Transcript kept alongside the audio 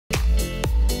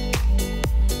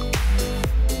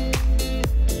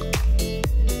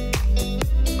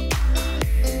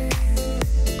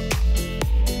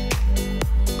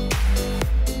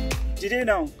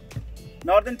know,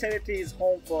 Northern Territory is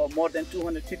home for more than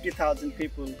 250,000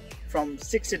 people from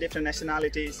 60 different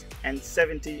nationalities and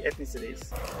 70 ethnicities.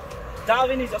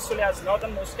 Darwin is Australia's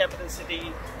northernmost capital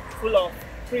city, full of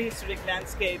prehistoric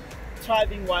landscape,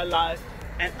 thriving wildlife,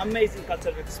 and amazing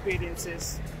cultural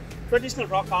experiences. Traditional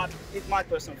rock art is my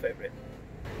personal favorite.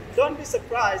 Don't be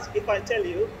surprised if I tell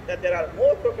you that there are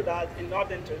more crocodiles in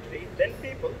Northern Territory than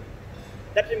people.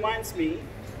 That reminds me,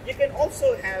 you can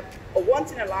also have a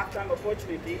once-in-a-lifetime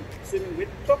opportunity swimming with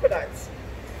crocodiles.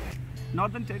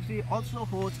 Northern Territory also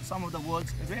hosts some of the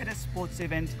world's rarest sports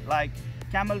events like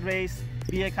camel race,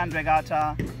 beer can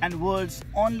regatta, and world's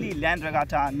only land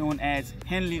regatta known as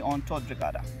Henley on Todd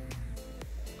Regatta.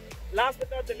 Last but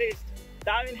not the least,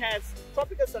 Darwin has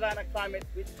tropical savanna climate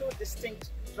with two distinct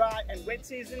dry and wet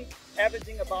seasons,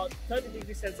 averaging about 30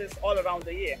 degrees Celsius all around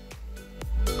the year.